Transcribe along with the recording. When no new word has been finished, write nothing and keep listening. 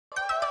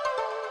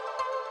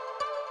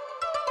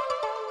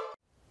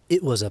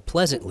It was a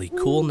pleasantly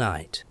cool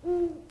night.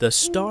 The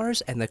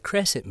stars and the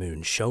crescent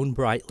moon shone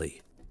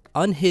brightly,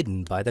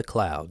 unhidden by the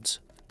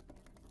clouds.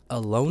 A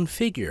lone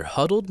figure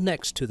huddled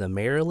next to the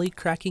merrily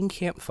cracking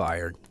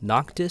campfire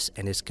Noctis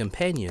and his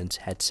companions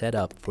had set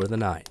up for the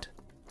night.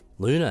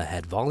 Luna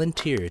had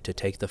volunteered to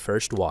take the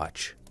first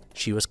watch.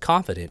 She was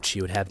confident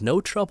she would have no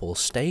trouble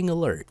staying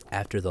alert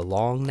after the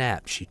long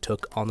nap she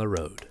took on the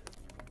road.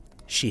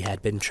 She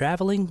had been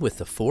traveling with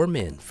the 4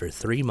 men for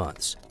 3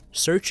 months,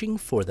 searching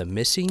for the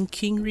missing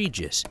King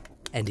Regis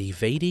and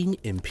evading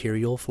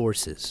Imperial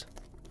forces.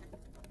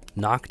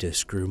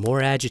 Noctis grew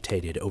more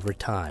agitated over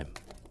time,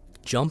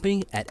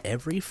 jumping at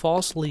every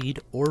false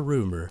lead or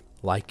rumor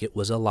like it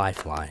was a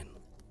lifeline.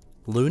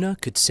 Luna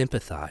could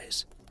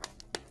sympathize.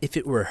 If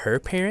it were her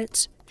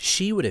parents,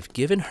 she would have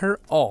given her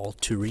all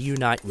to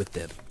reunite with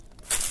them.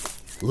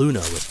 Luna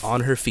was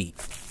on her feet,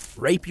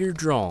 rapier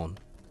drawn,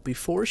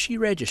 before she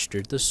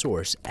registered the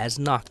source as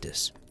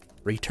Noctis,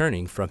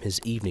 returning from his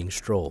evening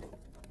stroll.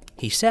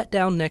 He sat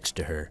down next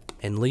to her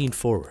and leaned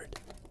forward.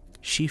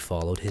 She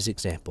followed his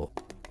example.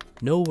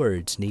 No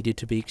words needed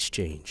to be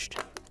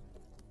exchanged.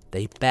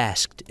 They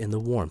basked in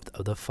the warmth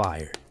of the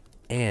fire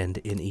and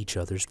in each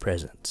other's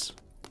presence.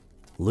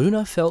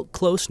 Luna felt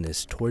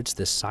closeness towards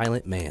the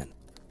silent man,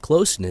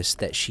 closeness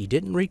that she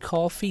didn't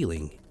recall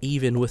feeling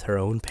even with her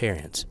own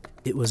parents.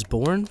 It was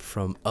born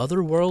from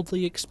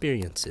otherworldly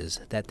experiences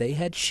that they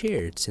had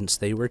shared since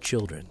they were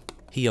children.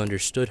 He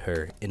understood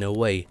her in a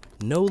way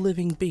no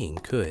living being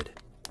could.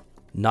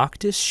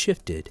 Noctis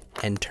shifted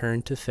and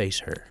turned to face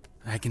her.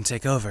 I can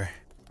take over.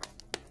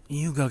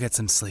 You go get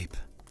some sleep.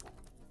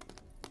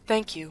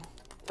 Thank you,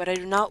 but I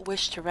do not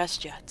wish to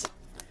rest yet.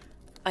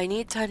 I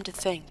need time to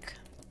think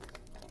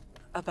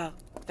about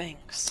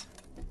things.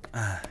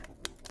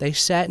 They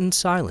sat in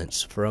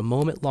silence for a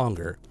moment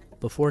longer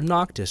before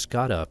Noctis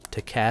got up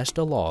to cast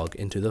a log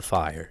into the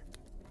fire.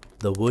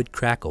 The wood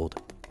crackled,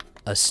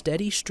 a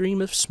steady stream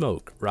of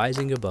smoke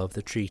rising above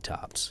the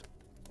treetops.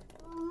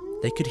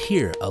 They could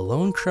hear a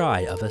lone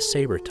cry of a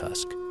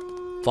saber-tusk,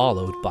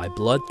 followed by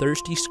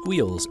bloodthirsty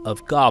squeals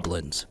of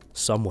goblins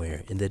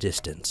somewhere in the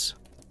distance.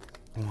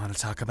 Want to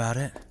talk about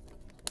it?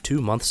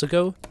 2 months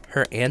ago,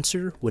 her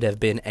answer would have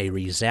been a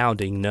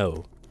resounding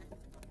no.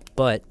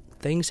 But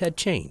things had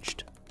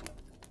changed.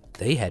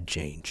 They had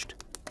changed.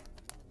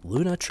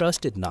 Luna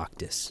trusted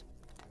Noctis.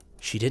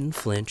 She didn't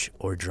flinch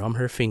or drum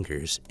her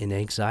fingers in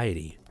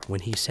anxiety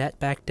when he sat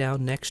back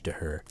down next to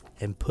her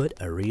and put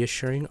a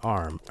reassuring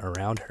arm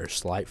around her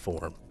slight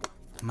form.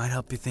 Might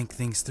help you think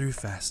things through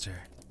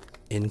faster.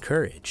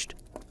 Encouraged,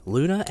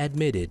 Luna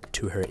admitted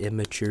to her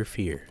immature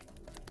fear.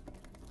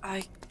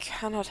 I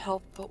cannot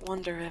help but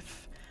wonder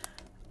if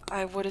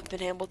I would have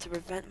been able to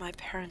prevent my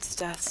parents'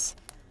 deaths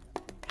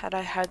had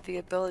I had the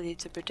ability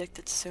to predict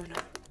it sooner.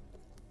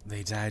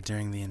 They died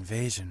during the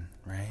invasion,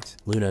 right?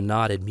 Luna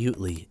nodded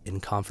mutely in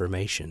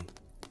confirmation.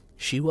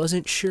 She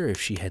wasn't sure if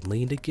she had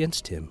leaned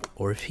against him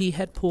or if he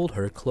had pulled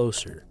her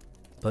closer,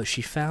 but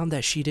she found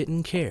that she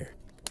didn't care.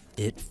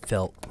 It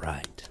felt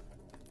right.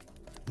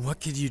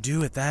 What could you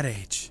do at that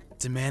age?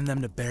 Demand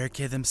them to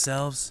barricade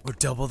themselves or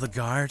double the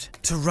guard?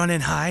 To run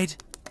and hide?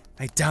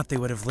 I doubt they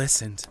would have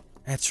listened.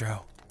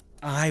 Etro,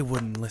 I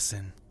wouldn't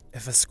listen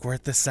if a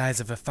squirt the size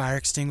of a fire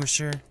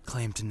extinguisher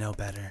claimed to know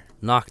better.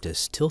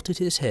 Noctis tilted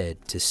his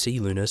head to see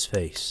Luna's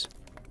face,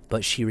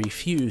 but she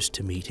refused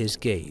to meet his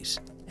gaze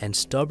and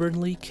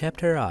stubbornly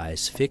kept her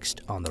eyes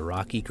fixed on the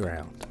rocky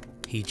ground.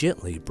 He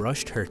gently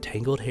brushed her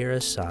tangled hair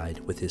aside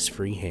with his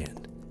free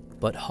hand,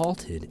 but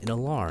halted in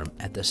alarm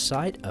at the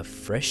sight of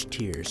fresh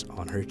tears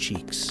on her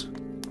cheeks.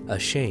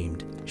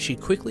 Ashamed, she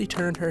quickly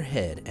turned her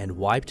head and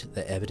wiped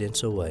the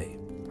evidence away.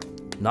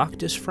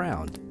 Noctis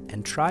frowned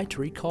and tried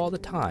to recall the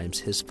times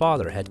his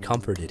father had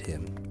comforted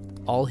him.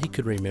 All he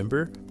could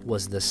remember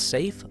was the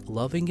safe,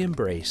 loving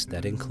embrace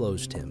that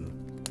enclosed him.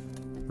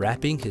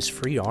 Wrapping his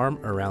free arm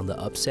around the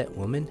upset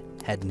woman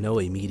had no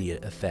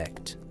immediate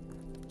effect.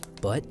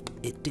 But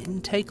it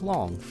didn't take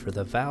long for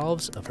the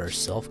valves of her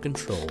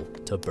self-control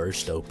to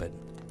burst open.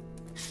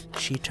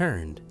 She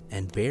turned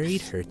and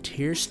buried her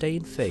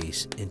tear-stained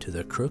face into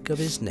the crook of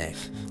his neck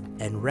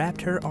and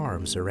wrapped her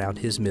arms around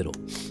his middle,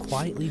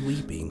 quietly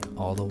weeping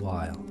all the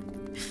while.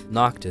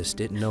 Noctis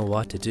didn't know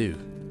what to do,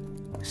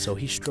 so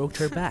he stroked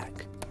her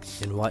back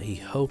in what he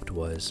hoped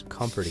was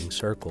comforting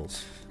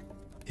circles.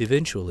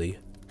 Eventually,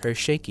 her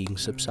shaking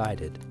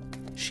subsided.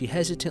 She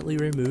hesitantly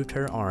removed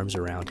her arms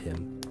around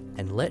him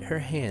and let her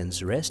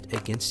hands rest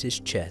against his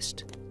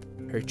chest,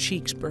 her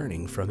cheeks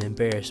burning from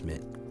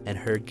embarrassment and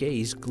her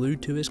gaze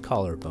glued to his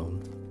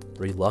collarbone,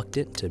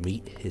 reluctant to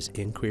meet his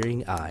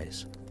inquiring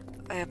eyes.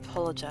 I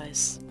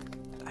apologize.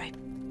 I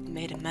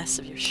made a mess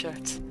of your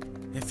shirt.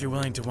 If you're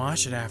willing to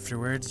wash it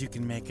afterwards, you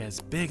can make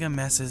as big a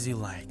mess as you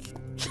like.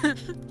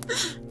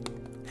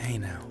 Hey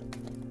now,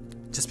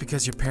 just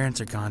because your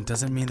parents are gone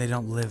doesn't mean they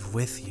don't live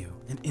with you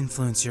and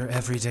influence your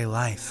everyday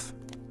life.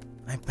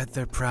 I bet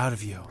they're proud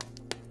of you.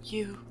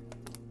 You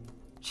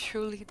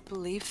truly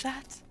believe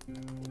that?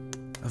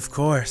 Of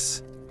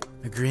course.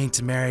 Agreeing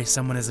to marry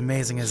someone as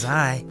amazing as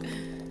I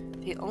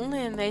The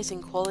only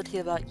amazing quality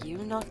about you,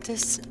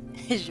 Noctis,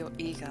 is your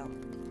ego.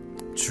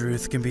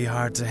 Truth can be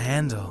hard to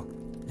handle,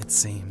 it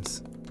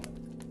seems.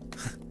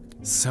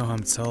 So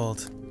I'm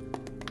told.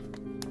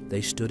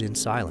 They stood in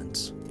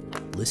silence,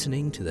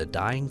 listening to the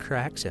dying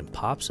cracks and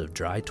pops of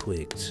dry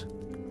twigs.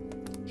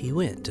 He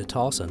went to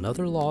toss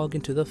another log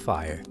into the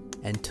fire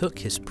and took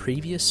his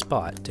previous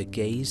spot to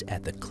gaze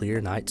at the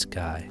clear night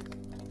sky.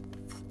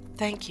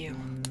 Thank you,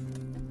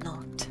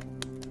 Noct.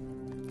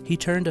 He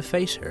turned to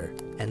face her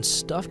and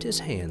stuffed his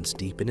hands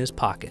deep in his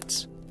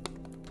pockets.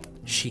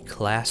 She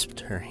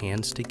clasped her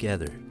hands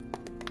together,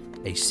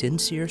 a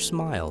sincere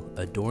smile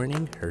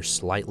adorning her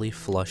slightly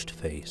flushed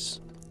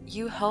face.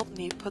 You helped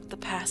me put the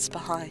past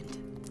behind.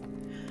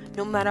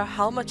 No matter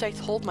how much I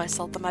told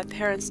myself that my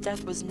parents'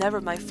 death was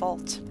never my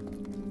fault,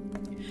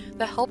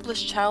 the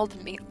helpless child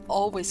in me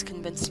always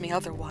convinced me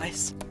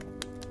otherwise.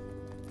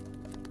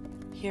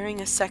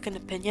 Hearing a second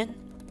opinion,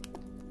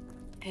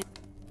 it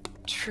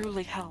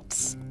truly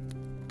helps.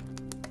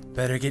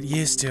 Better get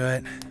used to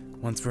it.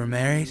 Once we're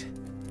married,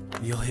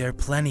 you'll hear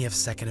plenty of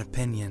second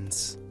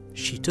opinions.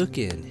 She took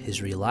in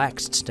his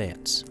relaxed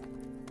stance,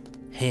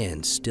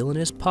 hands still in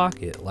his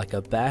pocket like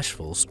a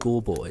bashful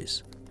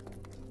schoolboy's.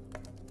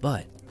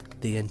 But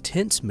the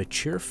intense,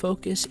 mature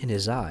focus in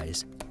his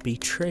eyes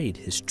betrayed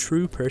his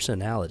true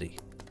personality.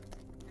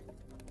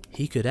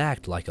 He could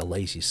act like a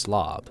lazy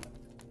slob,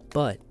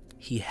 but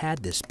he had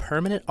this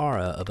permanent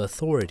aura of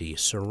authority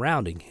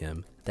surrounding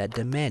him that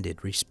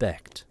demanded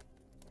respect.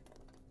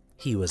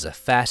 He was a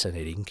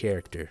fascinating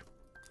character.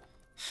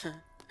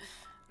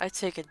 I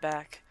take it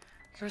back.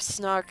 Your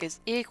snark is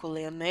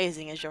equally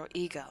amazing as your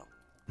ego.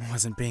 I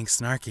wasn't being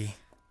snarky.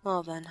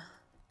 Well then,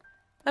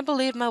 I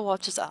believe my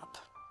watch is up.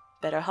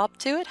 Better hop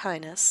to it,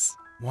 Highness.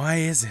 Why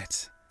is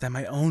it that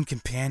my own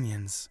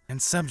companions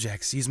and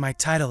subjects use my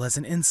title as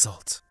an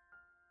insult?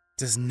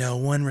 Does no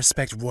one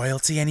respect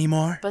royalty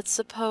anymore? But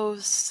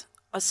suppose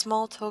a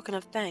small token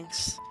of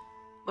thanks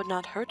would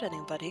not hurt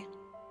anybody.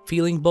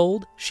 Feeling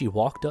bold, she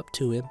walked up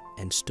to him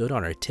and stood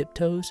on her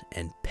tiptoes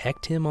and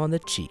pecked him on the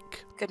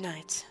cheek. Good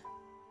night.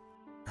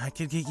 I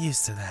could get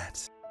used to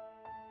that.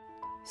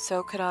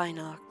 So could I,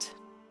 Noct.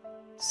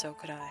 So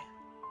could I.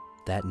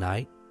 That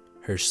night,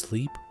 her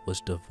sleep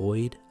was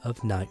devoid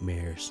of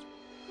nightmares.